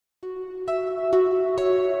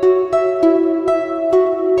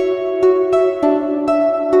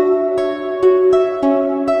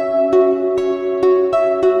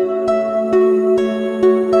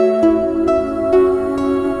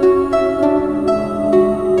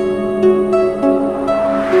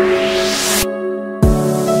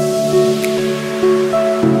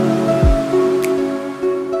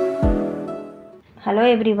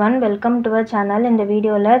everyone, welcome to our channel. In the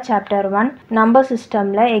video la chapter 1 number system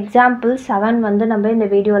la example 7 வந்து நம்ம இந்த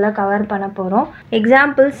வீடியோல cover பண்ண போறோம்.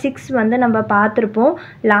 example 6 வந்து நம்ம பார்த்திருப்போம்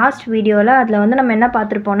லாஸ்ட் வீடியோல. அதுல வந்து நம்ம என்ன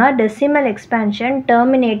பார்த்திருப்போம்னா decimal expansion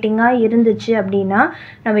terminating ஆ இருந்துச்சு அப்படினா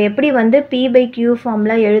நம்ம எப்படி வந்து p by q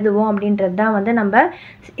ஃபார்ம்ல எழுதுவோம் அப்படின்றது தான் வந்து நம்ம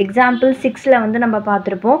example 6 ல வந்து நம்ம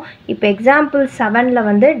பார்த்திருப்போம். இப்போ example 7 ல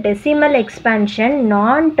வந்து decimal expansion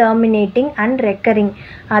non terminating and recurring,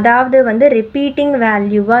 அதாவது வந்து repeating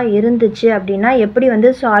வேல்யூவா இருந்துச்சு அப்படினா எப்படி வந்து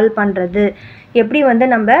சால்வ் பண்றது, எப்படி வந்து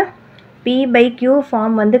நம்ம p by q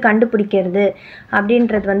ஃபார்ம் வந்து கண்டுபிடிக்கிறது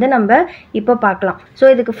அப்படின்றது வந்து நம்ம இப்போ பார்க்கலாம். ஸோ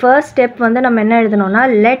இதுக்கு ஃபர்ஸ்ட் ஸ்டெப் வந்து நம்ம என்ன எழுதணும்னா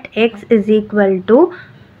let x is equal to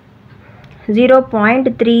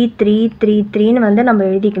 0.3333 ன்னு வந்து நம்ம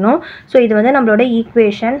எழுதிக்கணும். ஸோ இது வந்து நம்மளோட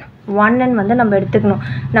ஈக்குவேஷன் 1 வந்து நம்ம எடுத்துக்கணும்.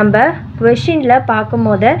 நம்ம கொஷினில்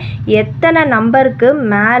பார்க்கும்போது எத்தனை நம்பருக்கு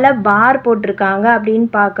மேலே பார் போட்டிருக்காங்க அப்படின்னு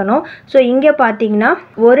பார்க்கணும். ஸோ இங்கே பார்த்தீங்கன்னா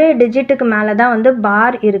ஒரு டிஜிட்டுக்கு மேலே தான் வந்து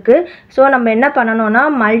பார் இருக்குது. ஸோ நம்ம என்ன பண்ணணும்னா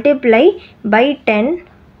multiply by 10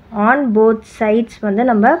 on both sides வந்து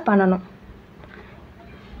நம்ம பண்ணணும்.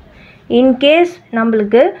 இன்கேஸ்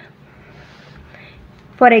நம்மளுக்கு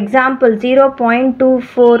ஃபார் எக்ஸாம்பிள்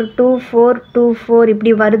 0.242424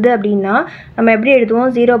 இப்படி வருது அப்படின்னா நம்ம எப்படி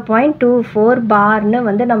எழுதுவோம், 0.24 பார்னு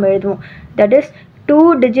வந்து நம்ம எழுதுவோம். தட் இஸ் 2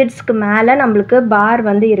 டிஜிட்ஸ்க்கு மேலே நம்மளுக்கு பார்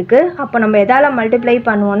வந்து இருக்குது. அப்போ நம்ம எதால் மல்டிப்ளை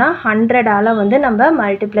பண்ணுவோம்னா 100ஆல் வந்து நம்ம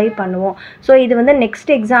மல்டிப்ளை பண்ணுவோம். ஸோ இது வந்து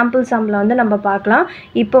நெக்ஸ்ட் எக்ஸாம்பிள் சம்மில் வந்து நம்ம பார்க்கலாம்.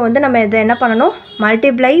 இப்போ வந்து நம்ம இதை என்ன பண்ணணும்,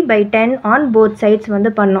 multiply by 10 on both sides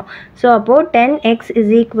வந்து பண்ணணும். ஸோ அப்போது 10x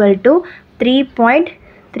is equal to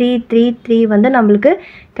 3.333 வந்து நம்மளுக்கு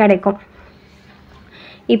கிடைக்கும்.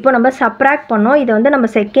 இப்போ நம்ம சப்ராக்ட் பண்ணோம். இதை வந்து நம்ம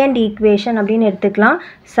செகண்ட் ஈக்குவேஷன் அப்படின்னு எடுத்துக்கலாம்.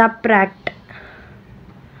 சப்ராக்ட்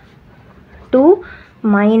 2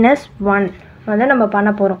 minus 1 வந்து நம்ம பண்ண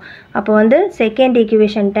போகிறோம். அப்போ வந்து second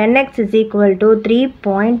equation 10x is equal to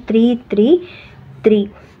 3.333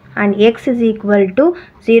 and x is equal to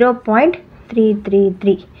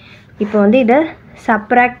 0.333. இப்போ வந்து இதை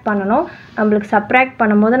சப்ராக்ட் பண்ணணும். நம்மளுக்கு சப்ராக்ட்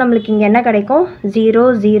பண்ணும்போது நம்மளுக்கு இங்கே என்ன கிடைக்கும், 0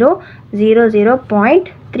 0 0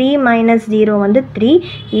 0.3 minus 0 வந்து 3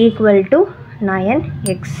 equal to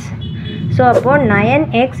 9x. ஸோ அப்போது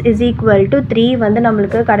 9x is equal to 3 வந்து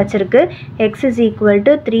நம்மளுக்கு கிடச்சிருக்கு. x is equal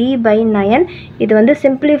to 3 by 9. இது வந்து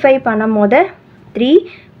சிம்பிளிஃபை பண்ணும் போது 3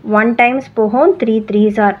 1 டைம்ஸ் போகும், 3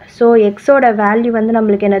 3s are. ஸோ எக்ஸோட வேல்யூ வந்து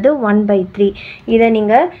நம்மளுக்கு என்னது 1/3. இதை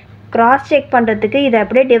நீங்கள் கிராஸ் செக் பண்ணுறதுக்கு இதை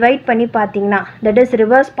அப்படியே டிவைட் பண்ணி பார்த்தீங்கன்னா, தட் இஸ்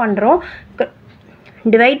ரிவர்ஸ் பண்ணுறோம்,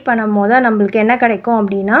 டிவைட் பண்ணும் போது நம்மளுக்கு என்ன கிடைக்கும்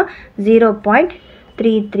அப்படின்னா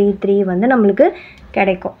 0.333 வந்து நம்மளுக்கு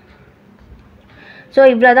கிடைக்கும். ஸோ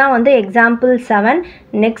இவ்வளோ தான் வந்து எக்ஸாம்பிள் 7.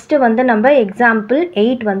 நெக்ஸ்ட்டு வந்து நம்ம எக்ஸாம்பிள்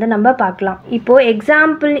 8 வந்து நம்ம பார்க்கலாம். இப்போது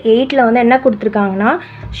எக்ஸாம்பிள் 8ல் வந்து என்ன கொடுத்துருக்காங்கன்னா,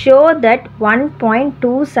 show that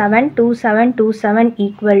 1.272727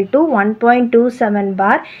 equal to 1.27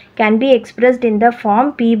 bar can be expressed in the form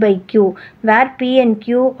p by q where p and q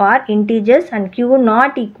are integers and q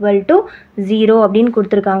not equal to 0 அப்படின்னு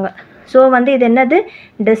கொடுத்துருக்காங்க. ஸோ வந்து இது என்னது,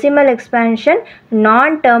 டெசிமல் எக்ஸ்பேன்ஷன்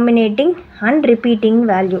நான் terminating and repeating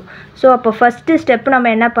value. So அப்போ first step நம்ம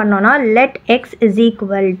என்ன பண்ணோன்னா let x is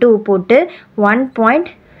equal to போட்டு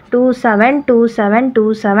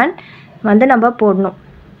 1.272727 வந்து நம்ம போடணும்.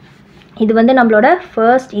 இது வந்து நம்மளோட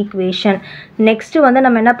ஃபர்ஸ்ட் ஈக்குவேஷன். நெக்ஸ்ட்டு வந்து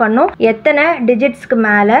நம்ம என்ன பண்ணோம், எத்தனை டிஜிட்ஸ்க்கு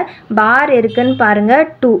மேலே பார் இருக்குன்னு பாருங்கள்,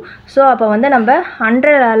 2. ஸோ அப்போ வந்து நம்ம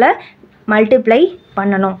 100ஆல் மல்டிப்ளை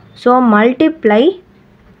பண்ணணும். So multiply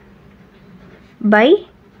by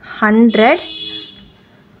 100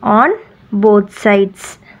 on both sides.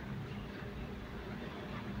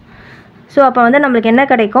 So அப்போ வந்து நம்மளுக்கு என்ன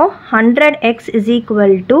கிடைக்கும், 100x is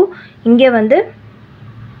equal to இங்கே வந்து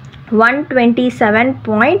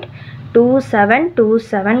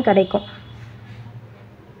 127.2727 கிடைக்கும்.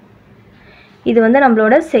 இது வந்து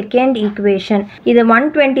நம்மளோட செகண்ட் ஈக்குவேஷன். இது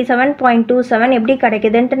 127.27 எப்படி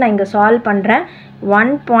கிடைக்குதுன்ட்டு நான் இங்கே சால்வ் பண்ணுறேன்.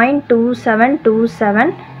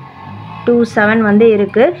 1.272727 வந்து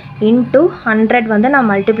இருக்குது, இன்ட்டு 100 வந்து நான்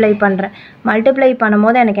மல்டிப்ளை பண்ணுறேன். மல்டிப்ளை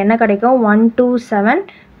பண்ணும்போது எனக்கு என்ன கிடைக்கும்,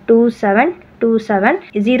 1272727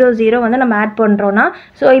 0 0 வந்து நம்ம ஆட் பண்ணுறோன்னா,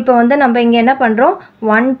 ஸோ இப்போ வந்து நம்ம இங்கே என்ன பண்ணுறோம்,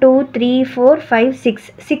 1 2 3 4 5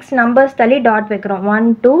 6 நம்பர்ஸ் தள்ளி டாட் வைக்கிறோம். 1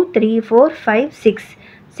 2 3 4 5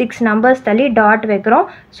 6 நம்பர்ஸ் தள்ளி டாட் வைக்கிறோம்.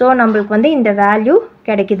 ஸோ நம்மளுக்கு வந்து இந்த வேல்யூ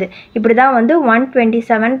கிடைக்குது. இப்படி தான் வந்து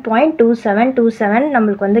 127.2727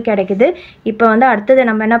 நம்மளுக்கு வந்து கிடைக்குது. இப்போ வந்து அடுத்தது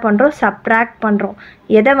நம்ம என்ன பண்ணுறோம், சப்ராக்ட் பண்ணுறோம்.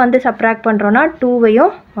 எதை வந்து சப்ராக்ட் பண்ணுறோன்னா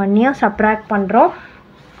 2வையும் 1ஐயும் சப்ராக்ட் பண்ணுறோம்.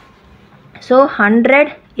 So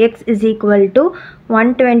 100x is equal to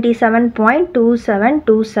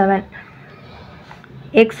 127.2727.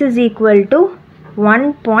 x is equal to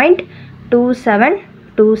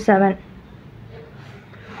 1.2727.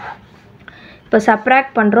 இப்போ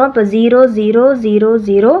சப்ராக்ட் பண்ணுறோம். இப்போ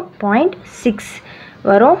 0.6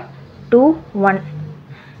 வரும். 2 1.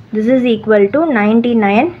 This is equal to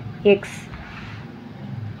 99x.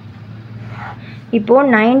 இப்போ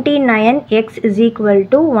 99x is equal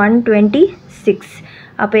to 126.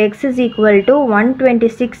 அப்போ x is equal to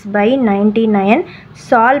 126/99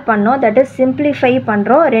 solve பண்ணோம். that is simplify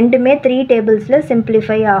பண்ணுறோம். ரெண்டுமே 3 டேபிள்ஸில்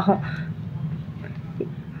simplify ஆகும்.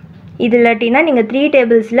 இது இல்லாட்டினா நீங்கள் 3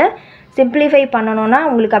 டேபிள்ஸில் சிம்பிளிஃபை பண்ணணும்னா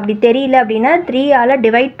உங்களுக்கு அப்படி தெரியல அப்படின்னா 3ஆல்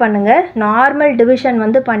டிவைட் பண்ணுங்கள். நார்மல் டிவிஷன்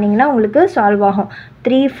வந்து பண்ணிங்கன்னா உங்களுக்கு சால்வ் ஆகும்.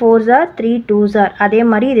 3 4s are 3 2s are. அதே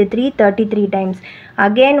மாதிரி இது 3 33 டைம்ஸ்.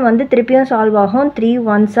 அகெயின் வந்து திருப்பியும் சால்வ் ஆகும். 3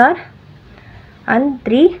 1s are and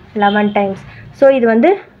 3 11 times. So இது வந்து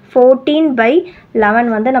 14/11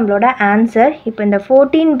 வந்து நம்மளோட ஆன்சர். இப்போ இந்த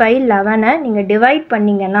 14/11 நீங்கள் டிவைட்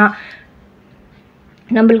பண்ணிங்கன்னா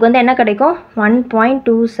நம்மளுக்கு வந்து என்ன கிடைக்கும்?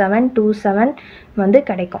 1.2727 வந்து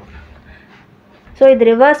கிடைக்கும். ஸோ இது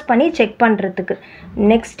ரிவர்ஸ் பண்ணி செக் பண்ணுறதுக்கு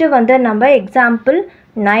நெக்ஸ்ட்டு வந்து நம்ம எக்ஸாம்பிள்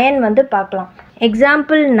 9 வந்து பார்க்கலாம்.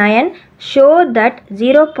 Example 9 show that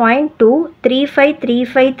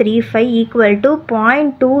 0.2353535 equal to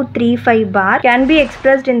 0.235 bar can be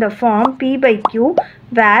expressed in the form p/q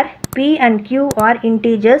where p and q are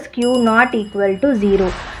integers, q not equal to 0.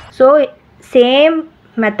 So same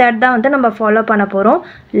method தான் வந்து நம்ம ஃபாலோ பண்ண போகிறோம்.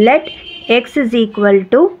 let x is equal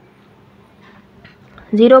to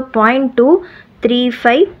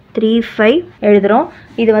 0.23535 எழுதுகிறோம்.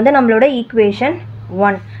 இது வந்து நம்மளோட equation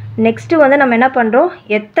 1. Next வந்து நம்ம என்ன பண்ணுறோம்?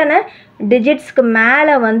 எத்தனை டிஜிட்ஸ்க்கு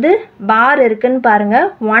மேலே வந்து பார் இருக்குதுன்னு பாருங்கள்.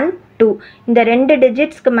 1 2 இந்த 2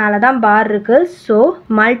 டிஜிட்ஸ்க்கு மேலே தான் பார் இருக்குது. So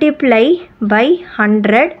multiply by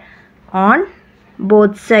 100 on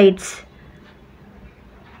both sides.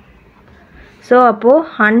 So அப்போது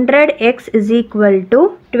 100x is equal to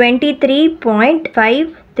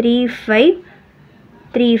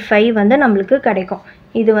 23.53535 வந்து நம்மளுக்கு கிடைக்கும்.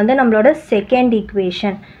 இது வந்து நம்மளோட செகண்ட்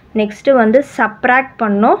ஈக்குவேஷன். நெக்ஸ்ட்டு வந்து சப்ராக்ட்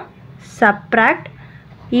பண்ணோம். Subtract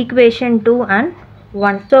equation 2 and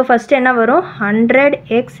 1. So first என்ன வரும்?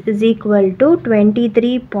 100x is equal to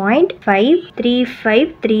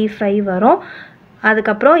 23.53535 வரும்.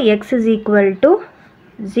 அதுக்கப்புறம் x is equal to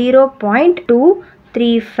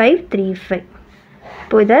 0.23535.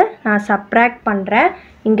 இப்போ இதை நான் சப்ராக்ட் பண்ணுறேன்.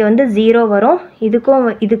 இங்கே வந்து 0 வரும்.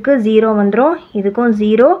 இதுக்கு 0 வந்துடும். இதுக்கும்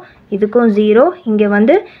 0, இதுக்கும் 0. இங்கே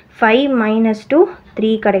வந்து 5 - 2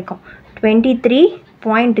 3 கிடைக்கும்.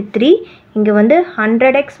 23.3. இங்கே வந்து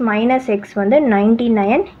 100x - x வந்து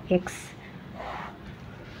 99x.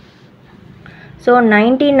 So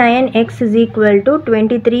 99x is equal to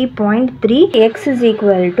 23.3. x is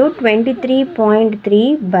equal to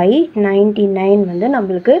 23.3/99 வந்து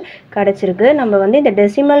நம்மளுக்கு கிடச்சிருக்கு. நம்ம வந்து இந்த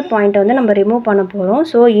டெசிமல் பாயிண்ட்டை வந்து நம்ம ரிமூவ் பண்ண போகிறோம்.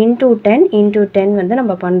 ஸோ இன்டூ 10 வந்து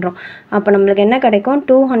நம்ம பண்ணுறோம். அப்போ நம்மளுக்கு என்ன கிடைக்கும்?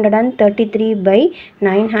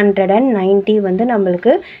 233/990 வந்து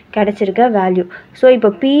நம்மளுக்கு கிடச்சிருக்க வேல்யூ. ஸோ இப்போ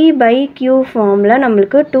p/q ஃபார்மில்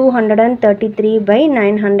நம்மளுக்கு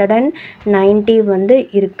 233/990 வந்து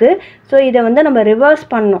இருக்குது. ஸோ இதை வந்து நம்ம ரிவர்ஸ்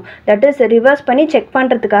பண்ணோம். தட் இஸ் ரிவர்ஸ் பண்ணி செக்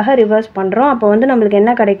பண்ணுறதுக்காக ரிவர்ஸ் பண்ணுறோம். அப்போ வந்து நம்மளுக்கு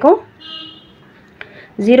என்ன கிடைக்கும்?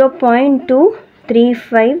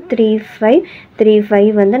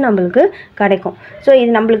 0.2353535 வந்து நம்மளுக்கு கிடைக்கும். ஸோ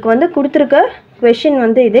இது நம்மளுக்கு வந்து கொடுத்துருக்க கொஷின்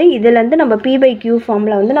வந்து இதுலேருந்து நம்ம p/q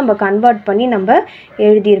ஃபார்மில் வந்து நம்ம கன்வெர்ட் பண்ணி நம்ம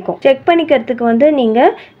எழுதியிருக்கோம். செக் பண்ணிக்கிறதுக்கு வந்து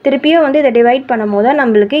நீங்கள் திருப்பியும் வந்து இதை டிவைட் பண்ணும் போது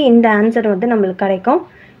நம்மளுக்கு இந்த ஆன்சர் வந்து நம்மளுக்கு கிடைக்கும்.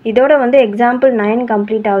 இதோட வந்து எக்ஸாம்பிள் 9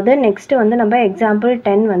 கம்ப்ளீட் ஆகுது. நெக்ஸ்ட்டு வந்து நம்ம எக்ஸாம்பிள்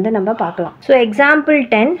 10 வந்து நம்ம பார்க்கலாம். So example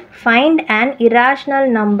 10 find and இராஷ்னல்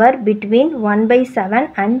number between 1/7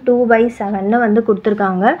 and 2/7 வந்து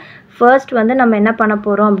கொடுத்துருக்காங்க. ஃபர்ஸ்ட் வந்து நம்ம என்ன பண்ண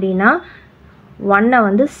போகிறோம் அப்படின்னா 1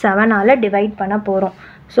 வந்து 7ஆல் டிவைட் பண்ண போகிறோம்.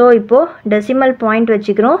 ஸோ இப்போது டெசிமல் பாயிண்ட்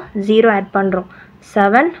வச்சுக்கிறோம். 0 ஆட் பண்ணுறோம்.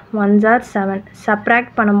 7 1s are 7.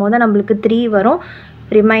 சப்ராக்ட் பண்ணும் போது நம்மளுக்கு 3 வரும்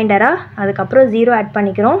ரிமைண்டராக. அதுக்கப்புறம் 0 ஆட்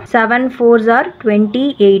பண்ணிக்கிறோம். 7 4s are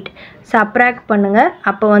 28. சப்ராக்ட் பண்ணுங்கள்.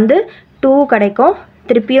 அப்போ வந்து 2 கிடைக்கும்.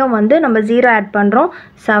 திருப்பியும் வந்து நம்ம 0 ஆட் பண்ணுறோம்.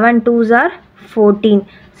 7 2s are 14.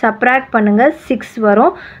 சப்ராக்ட் பண்ணுங்கள். 6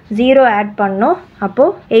 வரும். 0 ஆட் பண்ணோம்.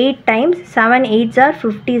 அப்போது 8 டைம்ஸ் 7 8s are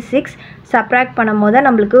 56. சப்ராக்ட் பண்ணும் போது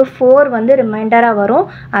நம்மளுக்கு 4 வந்து ரிமைண்டராக வரும்.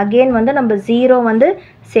 அகெயின் வந்து நம்ம 0 வந்து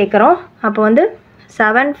சேர்க்குறோம். அப்போ வந்து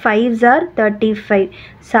 7 5s are 35.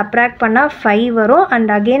 சப்ராக்ட் பண்ணால் 5 வரும். அண்ட்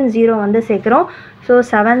அகெயின் 0 வந்து சேர்க்குறோம். So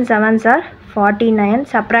 7 7s are 49.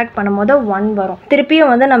 சப்ராக்ட் பண்ணும்போது 1 வரும்.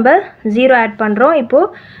 திருப்பியும் வந்து நம்ம 0 ஆட் பண்ணுறோம்.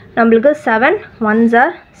 இப்போது நம்மளுக்கு 7 1s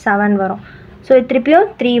are 7 வரும். ஸோ திருப்பியும்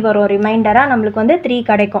 3 வரும் ரிமைண்டராக. நம்மளுக்கு வந்து 3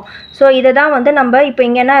 கிடைக்கும். ஸோ இதை தான் வந்து நம்ம இப்போ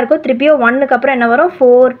இங்கே என்ன இருக்கோ திருப்பியும் 1க்கு அப்புறம் என்ன வரும்?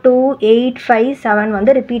 4 2 8 5 7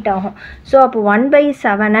 வந்து ரிப்பீட் ஆகும். ஸோ அப்போ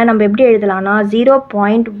 1/7 நம்ம எப்படி எழுதலாம்னா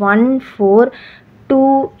 0.1425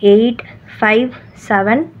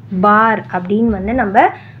 2857 பார் அப்படின்னு வந்து நம்ம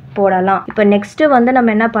போடலாம். இப்போ நெக்ஸ்ட்டு வந்து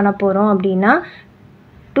நம்ம என்ன பண்ண போகிறோம் அப்படின்னா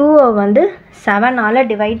 2 வந்து 7ஆல்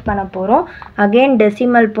டிவைட் பண்ண போகிறோம். அகெயின்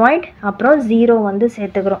டெசிமல் பாயிண்ட் அப்புறம் 0 வந்து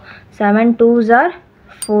சேர்த்துக்கிறோம். 7 2s are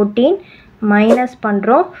 14 மைனஸ்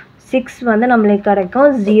பண்ணுறோம். 6 வந்து நம்மளுக்கு கிடைக்கும்.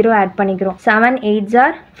 0 ஆட் பண்ணிக்கிறோம். 7 8s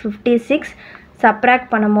are 56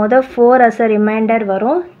 சப்ராக்ட் பண்ணும் போது 4 as a ரிமைண்டர்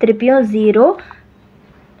வரும். திருப்பியும் 0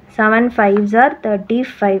 7 5s are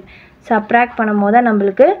 35 சப்ராக்ட் பண்ணும் போது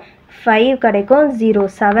நம்மளுக்கு 5 கிடைக்கும். 0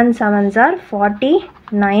 7 7s are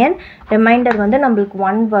 49 ரிமைண்டர் வந்து நம்மளுக்கு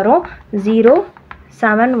 1 வரும். 0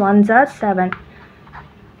 7 1s are 7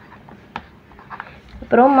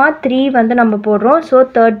 அப்புறமா 3 வந்து நம்ம போடுறோம். ஸோ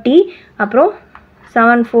 30 அப்புறம்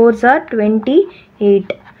 7 4s are 28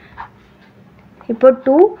 இப்போ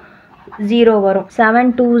 2 0 வரும். 7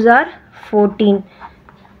 2s are 14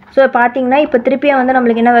 ஸோ பார்த்தீங்கன்னா இப்போ திருப்பியும் வந்து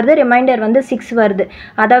நம்மளுக்கு என்ன வருது, ரிமைண்டர் வந்து 6 வருது.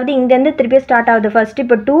 அதாவது இங்கேருந்து திருப்பியும் ஸ்டார்ட் ஆகுது. ஃபஸ்ட்டு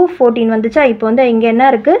இப்போ 2 14 வந்துச்சா, இப்போ வந்து இங்கே என்ன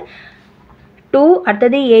இருக்குது 2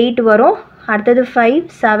 அடுத்தது 8 வரும், அடுத்தது 5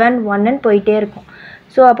 7 1ன்னு போயிட்டே இருக்கும்.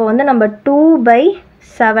 ஸோ அப்போ வந்து நம்ம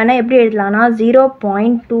 2/7 எப்படி எழுதலாம்னா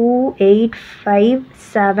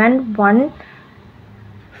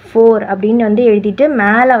 0.28571 அப்படின்னு வந்து எழுதிட்டு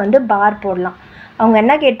மேலே வந்து பார் போடலாம். அவங்க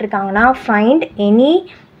என்ன கேட்டிருக்காங்கன்னா find any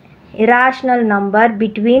irrational number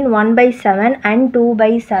between 1/7 and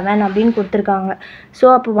 2/7 அப்படின்னு கொடுத்துருக்காங்க. ஸோ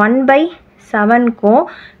அப்போ 1/7க்கும்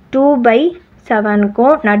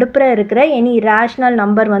 2/7க்கும் நடுப்புற இருக்கிற எனி irrational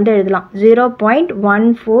number வந்து எழுதலாம்.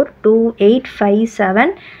 0.142857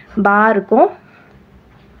 பாருக்கும்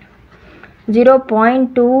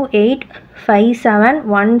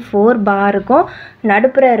 0.285714 பாருக்கும்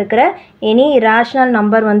நடுப்புற இருக்கிற எனி irrational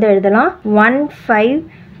number வந்து எழுதலாம்.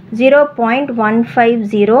 0.150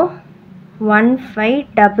 1500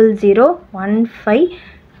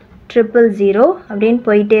 1500 அப்படின்னு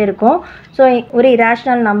போயிட்டே இருக்கும். ஸோ ஒரு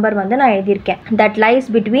இரேஷ்னல் நம்பர் வந்து நான் எழுதியிருக்கேன். That lies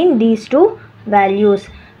between these two values.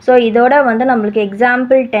 So இதோட வந்து நம்மளுக்கு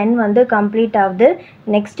எக்ஸாம்பிள் 10 வந்து கம்ப்ளீட் ஆகுது.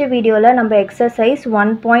 நெக்ஸ்ட் வீடியோவில் நம்ம எக்ஸசைஸ்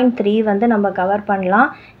 1.3 வந்து நம்ம கவர் பண்ணலாம்.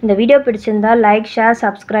 இந்த வீடியோ பிடிச்சிருந்தால் லைக் ஷேர்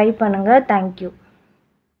சப்ஸ்கிரைப் பண்ணுங்கள். தேங்க்யூ.